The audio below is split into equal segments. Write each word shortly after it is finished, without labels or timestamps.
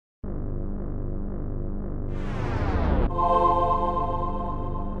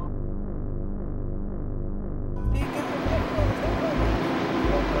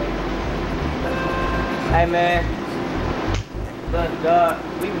Hey man, look dog,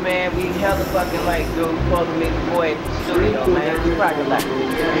 we hella fucking late, dude. We supposed to meet the boy at the studio, man. Just rock it like. Man,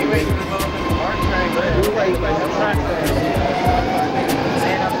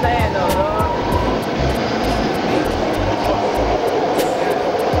 I'm saying though, dog.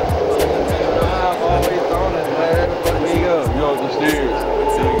 I'm always on it, man. Where you go? You over the stairs.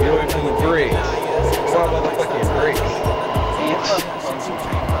 So you go into the bricks. Some motherfucking bricks.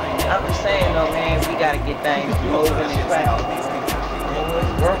 I'm just saying though, man, we gotta get things moving and fast.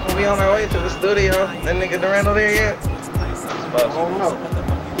 We on our way to the studio. That nigga Durando there yet? I don't know.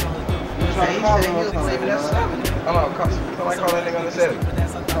 He said he was gonna leave it at 7. Hold on, somebody call that nigga on the 7.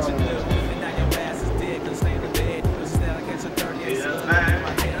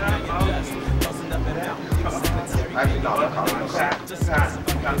 Actually, no, I'm calling him.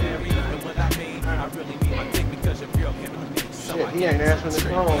 Shit, he ain't answering his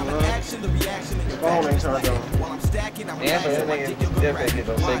phone, man. His phone ain't turned on. Yeah, but that nigga definitely get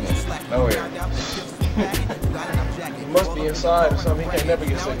no signal. Nowhere. He must be inside or something. He can't never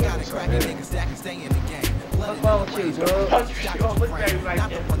get signal. What's wrong with you, dog?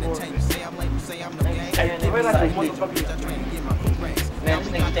 Man, this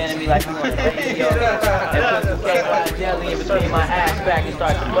nigga standing me like you want to take yo and put some cake jelly in between my ass back and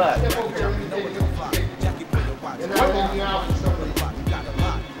start to bust.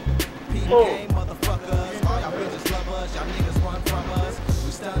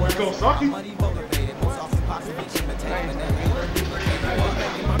 Where go, Saki?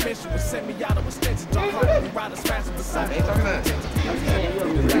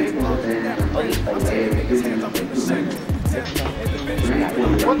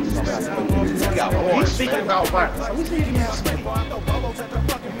 He's speaking about violence.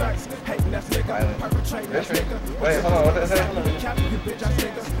 Wait, hold on, what is that?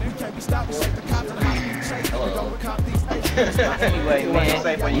 Anyway, man,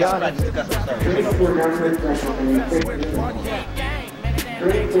 y'all need to discuss some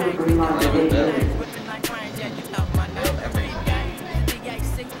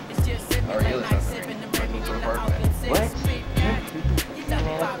What?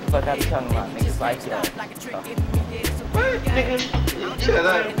 Fuck I be talking about niggas like y'all. What, nigga? Shut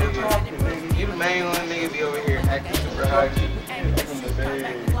up. You the main one, nigga, be over here acting super high.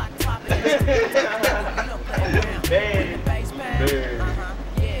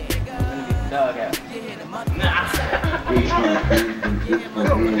 Dog out.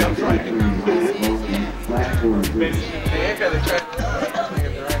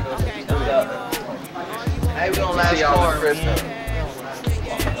 Hey, we on last score,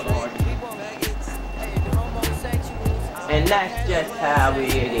 and that's just how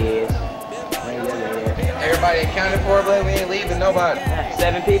it is. Everybody accounted for, but we ain't leaving nobody.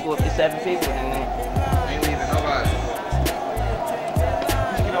 7 people. If it's 7 people, then We ain't leaving nobody.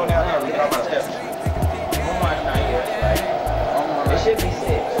 You know down here, we got my steps. one more time here, right? It should be 6.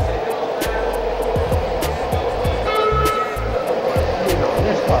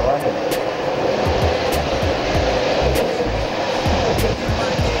 This part right here.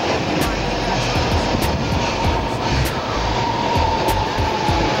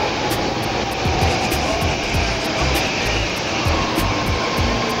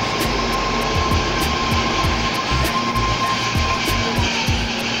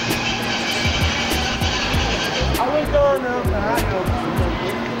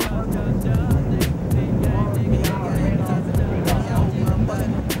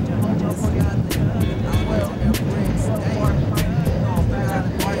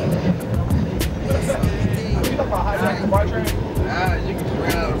 You can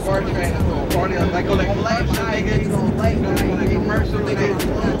run out of the bar train and go party on like on the late night, nigga. Like commercial, nigga.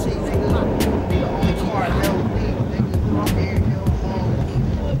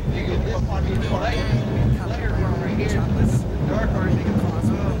 Darkheart, nigga.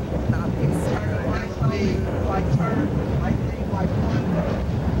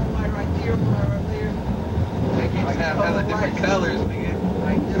 Like have hella different colors, nigga.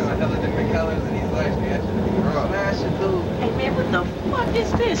 Hella different colors in these lights, nigga. Hey man, what the fuck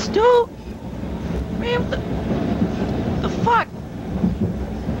is this, dude? Man, what the fuck?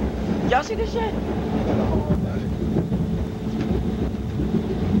 Y'all see this shit?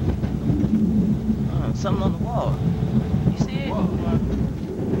 Something on the wall. You see it?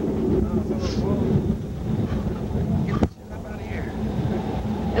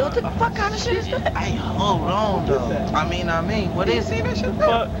 Yo, what the fuck kind of shit is that? Hey, hold on, though. I mean, what is it? That shit,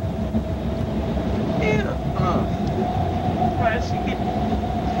 fuck. Yeah. What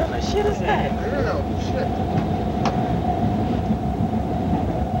kind of shit is that? Girl, shit.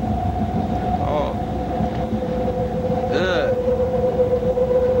 Oh.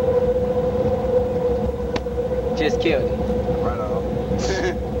 just killed it. Right on.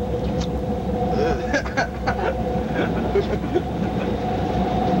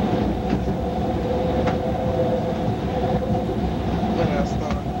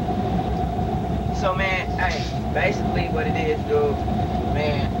 So man, hey, basically what it is, dude,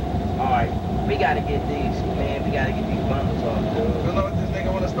 man, alright, we gotta get these, man, we gotta get these bundles off, dude. You know what this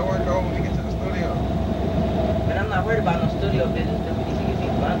nigga wanna start though when we get to the studio? But I'm not worried about no studio business, dude. We need to get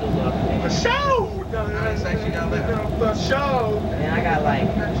these bundles off, man. For sure! I didn't say she got left. For sure! Man, I got like,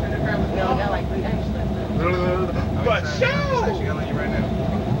 we only got like 3 days left. For sure! She got on you right now.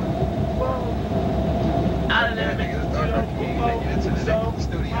 Out of there, nigga.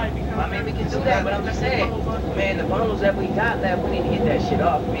 I mean, we can do that, but I'm just saying, man, the bundles that we got left, we need to get that shit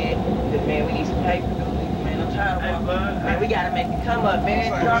off, man. Cause, man, we need some paper, dude. Man, I'm tired of walking. Man, we gotta make it come up,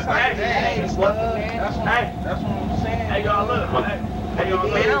 man. That's what I'm saying. Hey, y'all, look. Hey, y'all,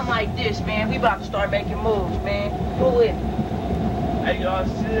 look. Man, I'm like this, man. We about to start making moves, man. Who with me? Hey, y'all,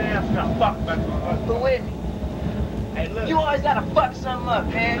 sit down. I'm fuck back on. Who with me? Hey, look. You always gotta fuck something up,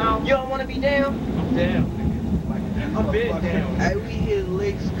 man. No. You don't wanna be down? I'm down, nigga. I'm big down. Hey, we hit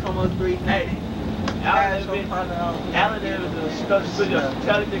licks, come up 3. Hey, Allen is a stuff studio.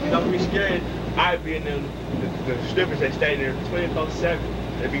 Tell the niggas don't be scared. I be in them, the strippers that stay there 24/7.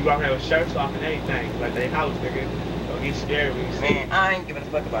 They be walking around with shirts off and everything, like they house, nigga. Don't get scared when you see Man, I ain't giving a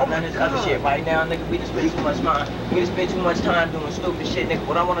fuck about none of this other shit right now, nigga. We just spend too much time. We just spend too much time doing stupid shit, nigga.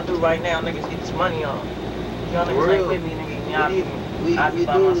 What I wanna do right now, nigga, is get this money on. Y'all niggas ain't with me, nigga. I be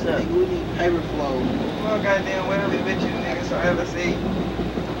by myself. We need paper flow. Well, goddamn, where we with you niggas, so ever see.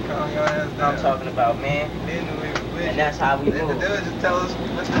 Calm your ass down. I'm talking about, man. Then we with you. And that's how we Then move. the dude just tell us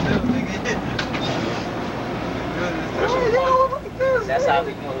what to do, nigga. That's how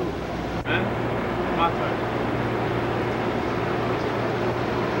we move. Man, my turn.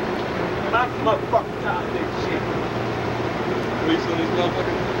 Not motherfucking time, nigga, shit. We saw this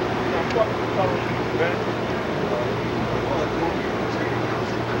motherfucker. I'm fucking calling you, man.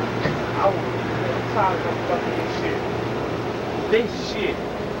 I'm tired of fucking this shit.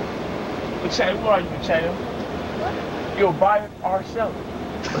 But Cheo, who are you, Cheo? You're a buyer or a seller?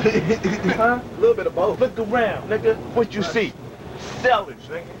 Huh? A little bit of both. Look around, nigga. What you see? Sellers,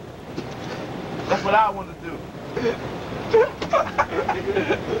 nigga. That's what I want to do.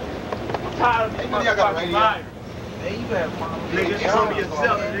 I'm tired of these motherfucking liars. Man, you better follow me. Nigga, show me a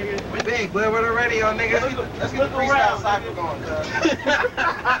seller, nigga. We big, but with the radio, nigga. Let's get the freestyle cypher going, cuz.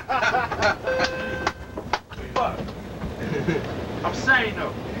 Fuck. I'm saying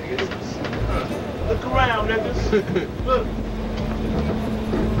though. Look around, niggas. Look.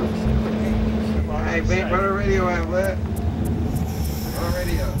 Hey, big brother radio at what? Brother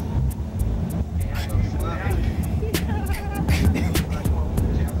radio.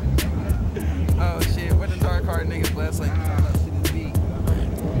 Oh shit, where the Darkheart niggas last like let's see this beat.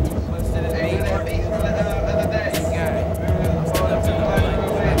 Let's see this beat. That beat from the other day.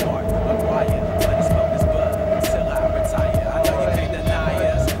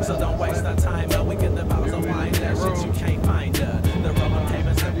 So don't waste our time, we get the bottles of wine. That shit you can't find. The rubber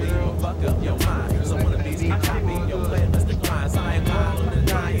payments and we will fuck up your mind. So one of these can copy your playlist declines. I ain't lying on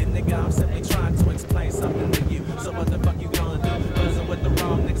denying, nigga. I'm simply trying to explain something to you. So what the fuck you gonna do? Buzzing with the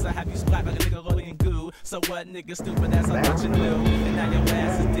wrong niggas, I have you splat like a nigga rolling in goo. So what, nigga, stupid ass, I thought you knew. And now your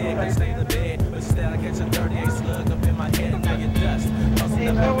ass is dead, can't stay in the bed. But instead I catch a 38 slug up in my head and now you're dust.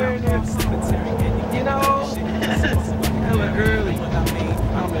 Busting up around the cemetery and you know shit. Hella early. What I mean,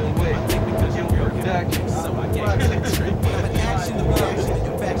 I'm really with it because you're real productive. So I gave you a trick. I'm an action, the reaction,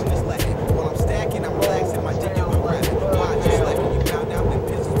 the infection is lacking. While I'm stacking, I'm relaxing, my dick, you're rapping. Why just like when you found out when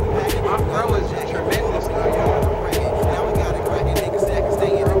pistols were packing? My bro is tremendous. Now we got it cracking, niggas that can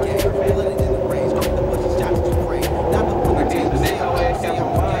stay in the game. Feeling it in the range, off the bushes, shots to frame. Not the one that takes the same way, see I'm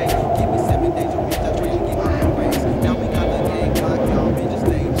the game. Give me 7 days, you'll reach that train and get my race. Now we got the gang clock, y'all bitches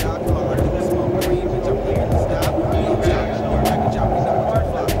stay chopped. All I do is smoke green, bitch, I'm clear to stop. We ain't jogging, you're back and jogging, know what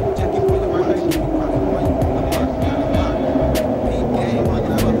the fuck. Jackie for the right, you be running, boy, you on the block, got a block. Peep Game,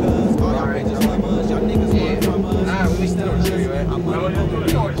 motherfuckers, all y'all bitches love us, y'all niggas want from us. Nah, we still in the studio, right? I'm money over the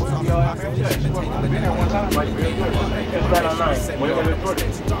people, so I'm possibly shit, taking the down.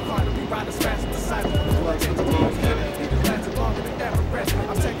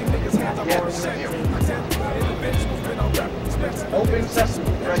 Open sesame.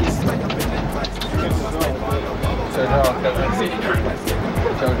 Show draw, cousin.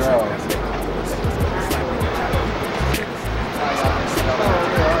 Show draw.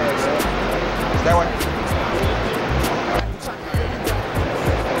 Is that one?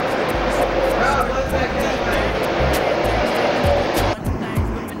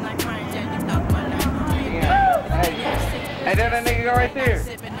 nigga right there.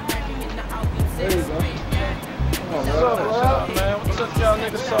 There you go. What's up, man? What took y'all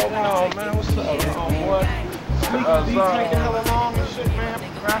niggas so long, man? What's up, boy? Taking hella long and shit, man.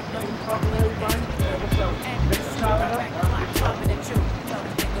 Procrastinating, fucking everybody. Yeah, what's up? Niggas chopping up?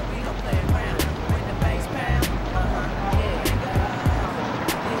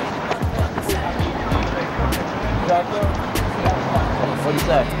 What you say?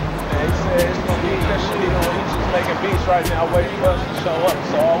 Yeah, he said it's gonna be that shit. He's just making beats right now, waiting for us to show up.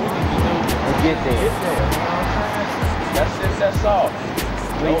 So all we need to do is Get there. get there. You know what I'm saying? That's it. That's all.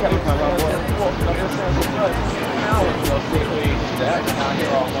 Where you coming from, my boy?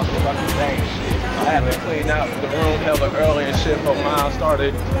 I had to clean out the room hella early and shit for Miles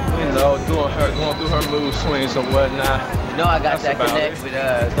started, you know, going through her mood swings and whatnot. You know I got that connect with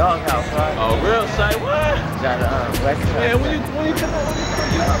Doghouse, right? Oh, real? Say what? Got Man, when you come on,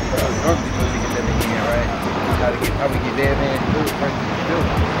 right? Probably get there, man.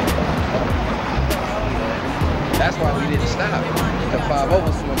 That's why we didn't stop. The 5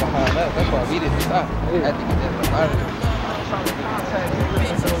 was swimming behind us. That's why we didn't stop. We had to get that from out of there.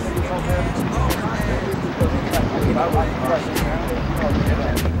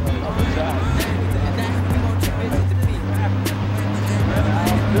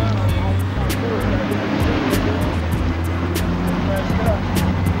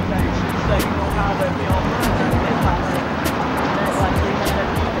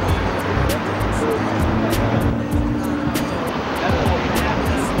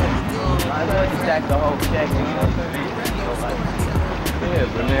 Stack the whole check, you know what I'm saying? yeah,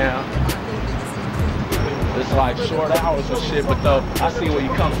 but now it's like short hours and shit. But though I see where you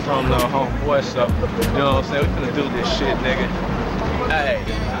come from, though, homeboy. So you know what I'm saying? We finna do this shit, nigga. Hey,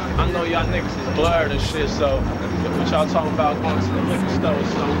 I know y'all niggas is blurred and shit. So what y'all talking about going to the liquor store?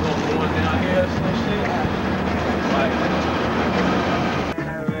 So we going down here and shit. Like.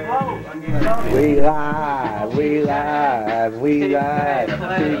 We live.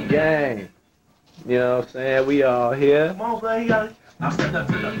 Peep Game. You know what I'm saying? We all here. Come on, man. You gotta. I'll step up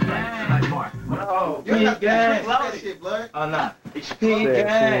to the like Mark. Oh, Peep Game. Oh, no. Peep Game.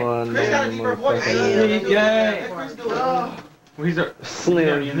 Chris got a deeper voice. Peep Game.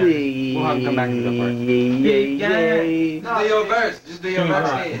 Slim V. We'll have to come back to the part. Yeah. Just do your verse. Just do your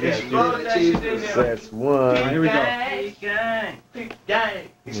verse. That's one. Here we go. Gang.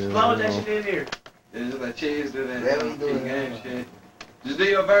 Explode that shit in here. Just let Cheese do that. Peep Game shit. Just do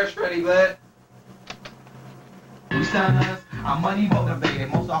your verse, Freddie, bud. We signers, our money motivated,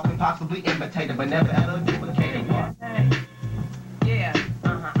 most often possibly imitated, but never ever duplicated. Yeah,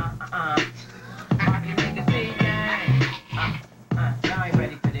 Market niggas Peep Game. Y'all ain't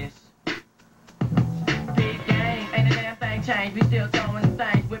ready for this. Peep Game, ain't a damn thing changed. We still throwing the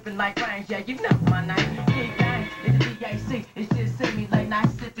things, whipping like range. Yeah, you know my name. Peep Game, it's DAC. It's just send me late night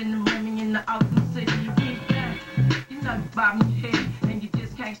sipping the Remy in the Oakland City. Peep Game, you know you bob me head, and you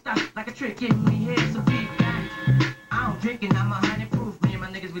just can't stop like a trick giving me head. So Peep Game. I don't drink and I'm 100 proof. Me and my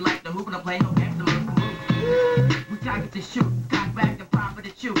niggas, we like the hoop and I'm playing no games to move. We target to shoot, cock back and proper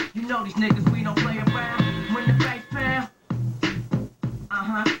to chew. You know these niggas, we don't play around. When the bass pound,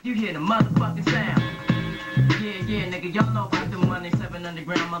 you hear the motherfucking sound. Yeah, nigga, y'all know about them 187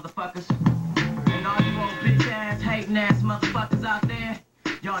 underground motherfuckers. And all you old bitch ass, hating ass motherfuckers out there,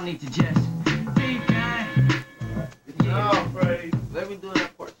 y'all need to just Peep Game. Oh, Freddie. Let me do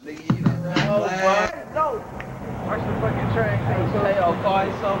that part, nigga. You know that. Watch the fucking train. Cheo, call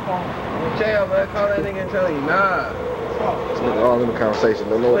his cell phone. Cheo, man, call that nigga and tell him, nah. This nigga all in the conversation.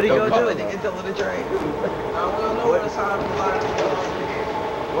 Don't know What what he to gonna do. do? Nigga, tell him the train. I don't know what time to lie.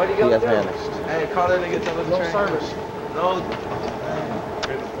 What he He gonna has do? vanished. Hey, call that nigga, tell him the train. service. No.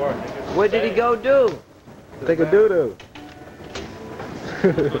 What did he go do? Take a doo-doo.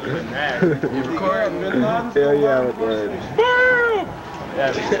 You recording? Hell yeah, I'm recording.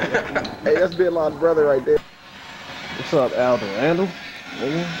 Hey, that's Bin Laden's brother right there. What's up, Aldo? Andal?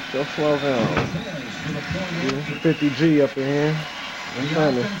 Nigga, go slow down. 50G up in here.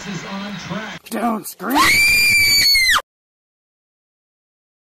 Don't scream.